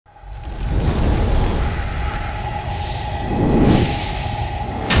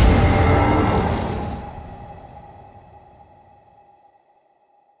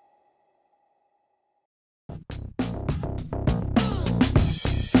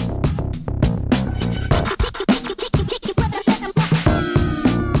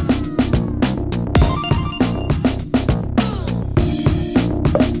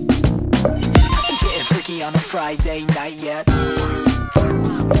night, ain't night yet.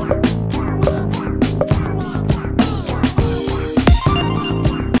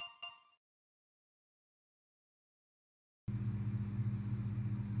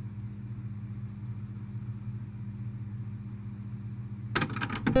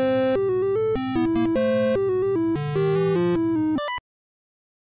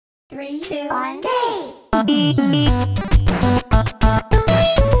 Three, two, one, go!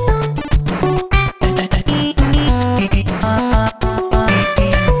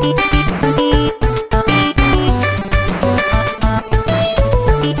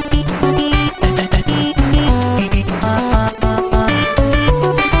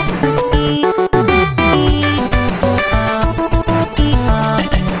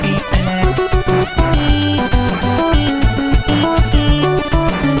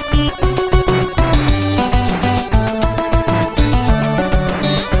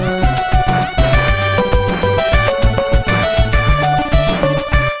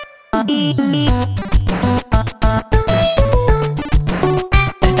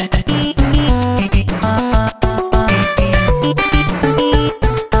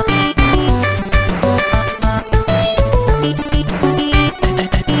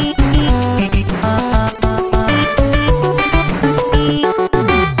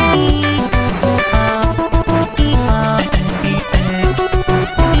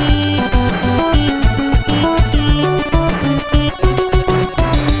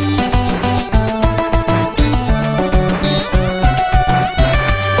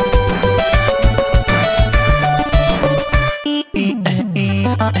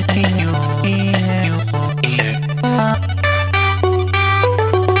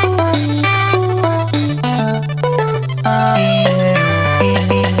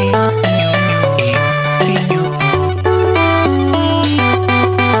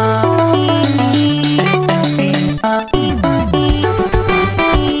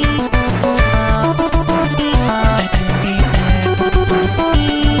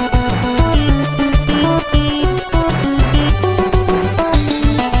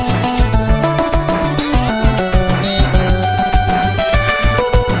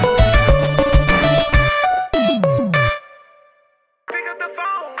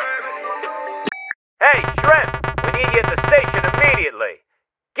 Hey, Shrimp! We need you at the station immediately!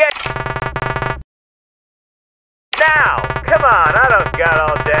 Get... Now! Come on, I don't got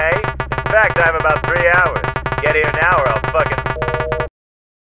all day. In fact, I have about 3 hours. Get here now or I'll fucking...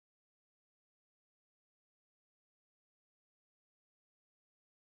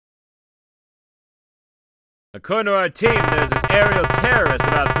 According to our team, there's an aerial terrorist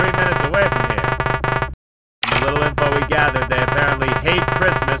about 3 minutes away from here. From the little info we gathered, they apparently hate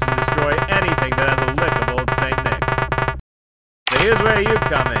Christmas and destroy anything that has a lick of Old St. Nick. So here's where you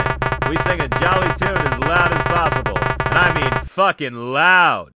come in. We sing a jolly tune as loud as possible, and I mean fucking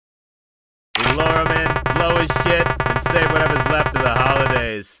loud. We lure him in, blow his shit, and save whatever's left of the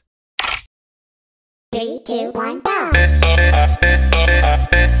holidays. 3, 2, 1, go!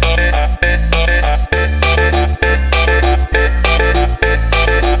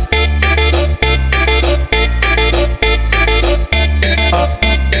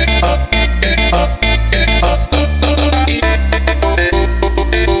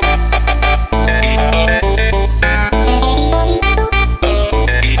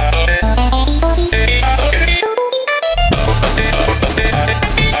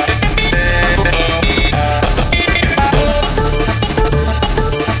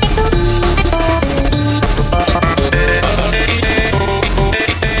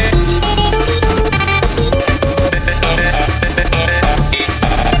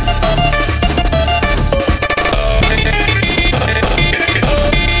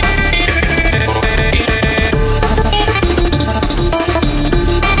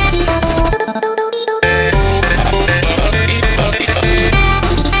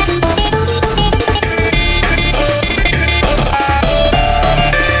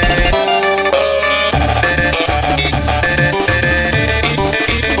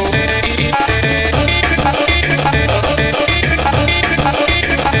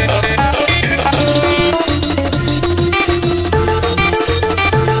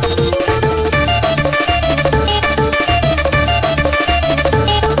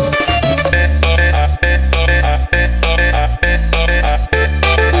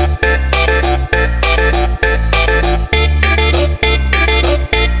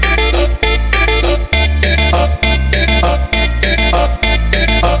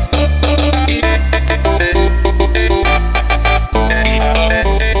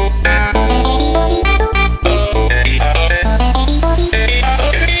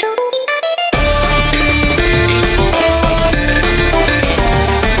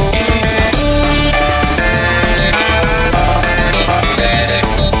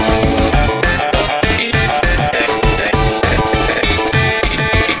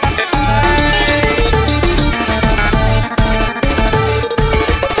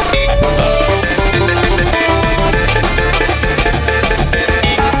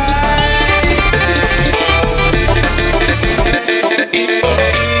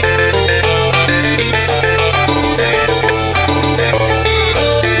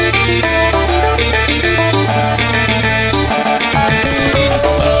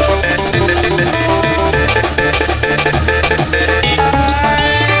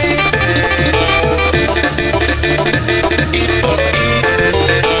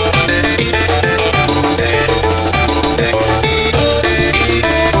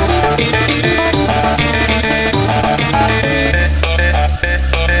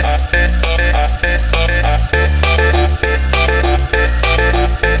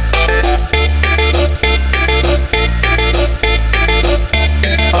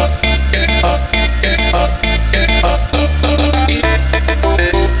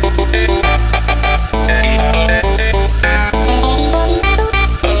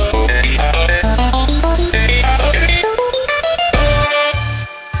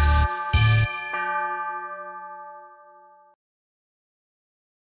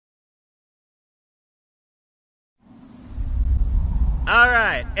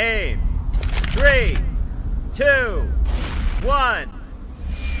 Aim. 3, 2, 1.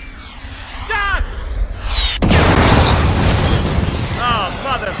 Duck! Oh,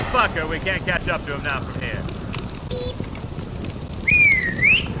 motherfucker, we can't catch up to him now from here.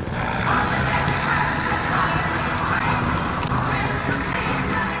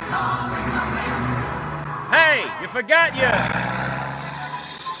 Hey, you forgot your...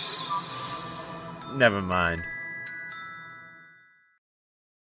 Never mind.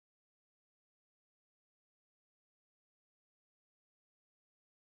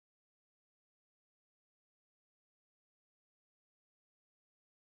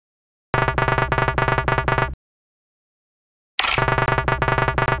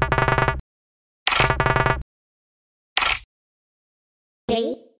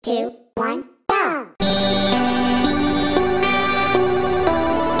 Three, two, one, go!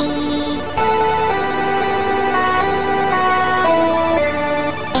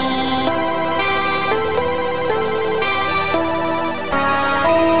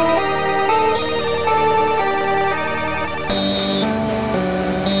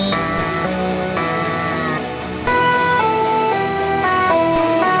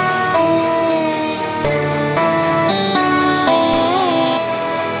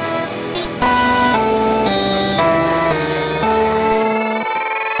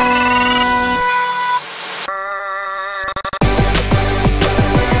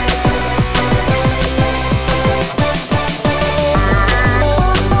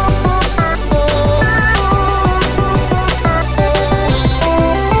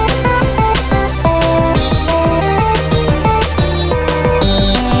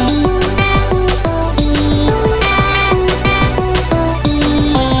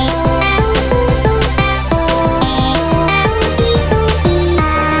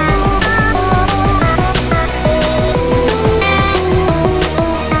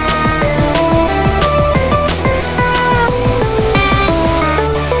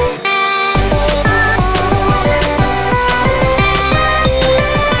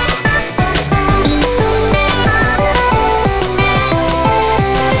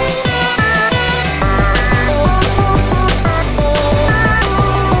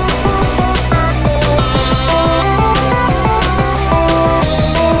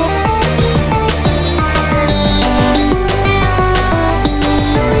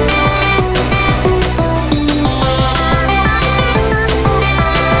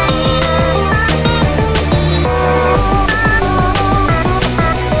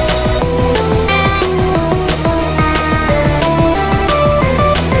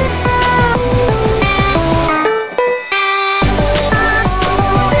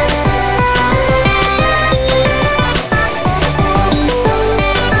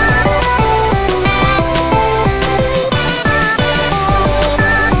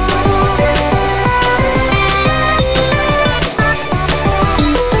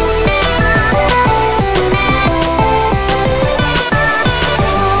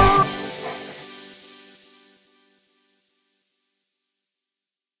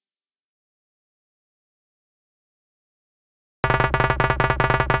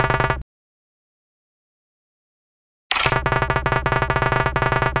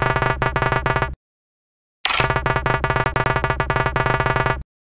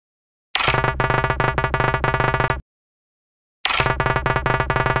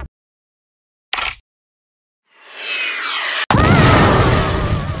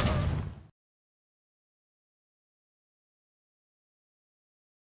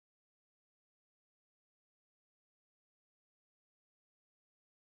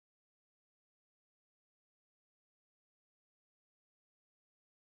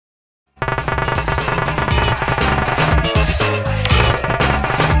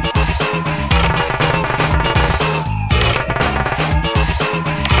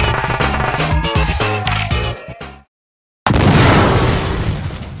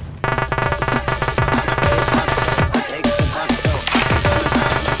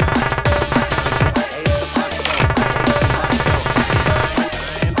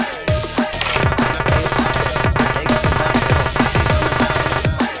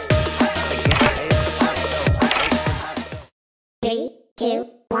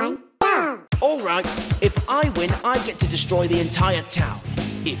 If I win, I get to destroy the entire town.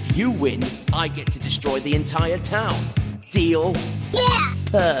 If you win, I get to destroy the entire town. Deal? Yeah!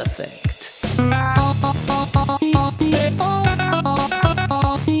 Perfect.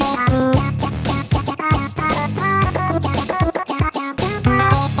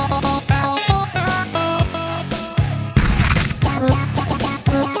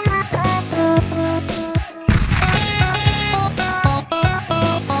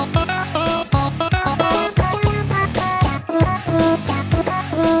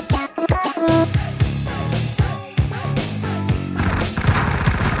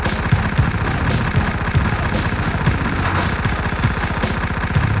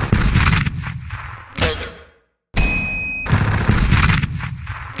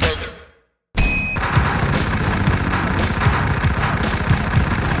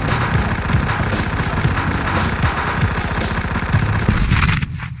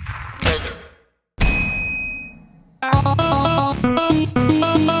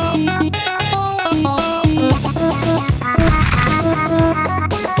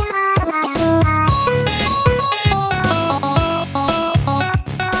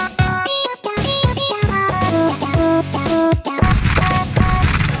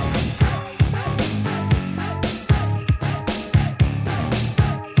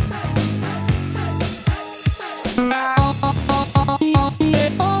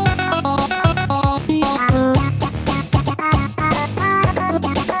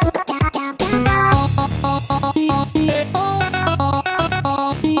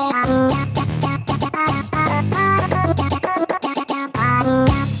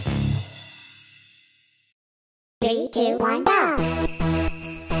 3, 2, 1, go!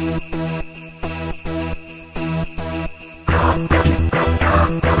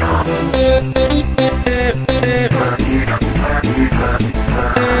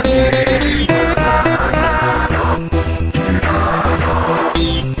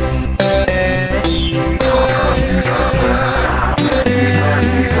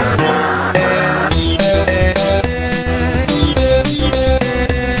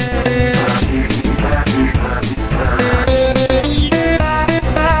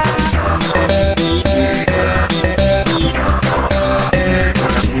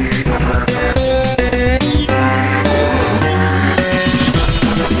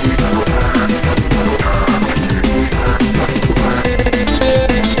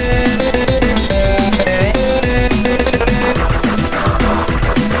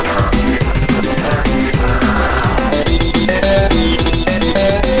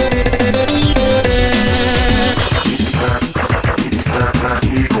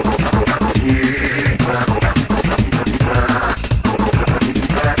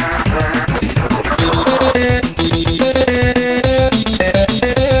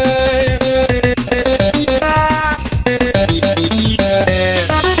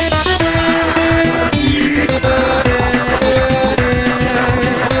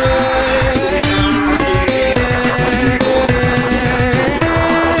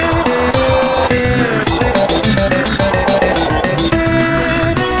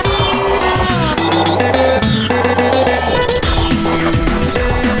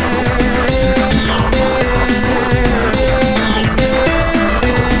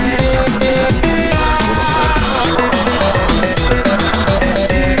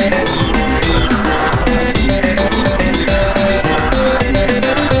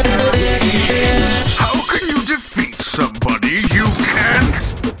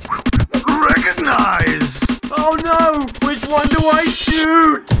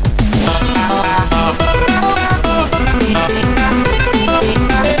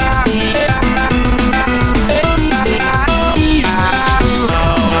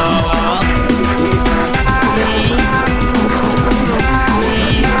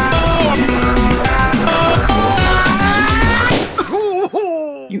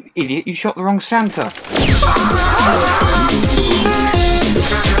 You idiot, you shot the wrong Santa.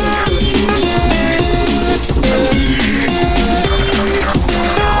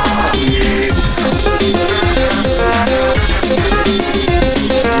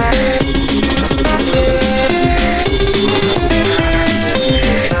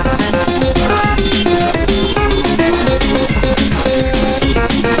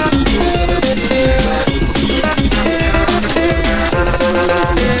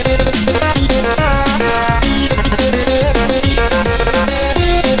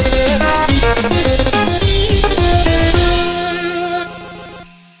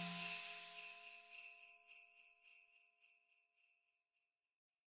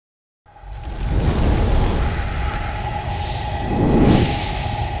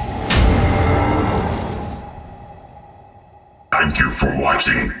 Thank you for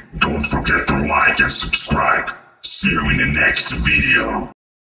watching. Don't forget to like and subscribe. See you in the next video.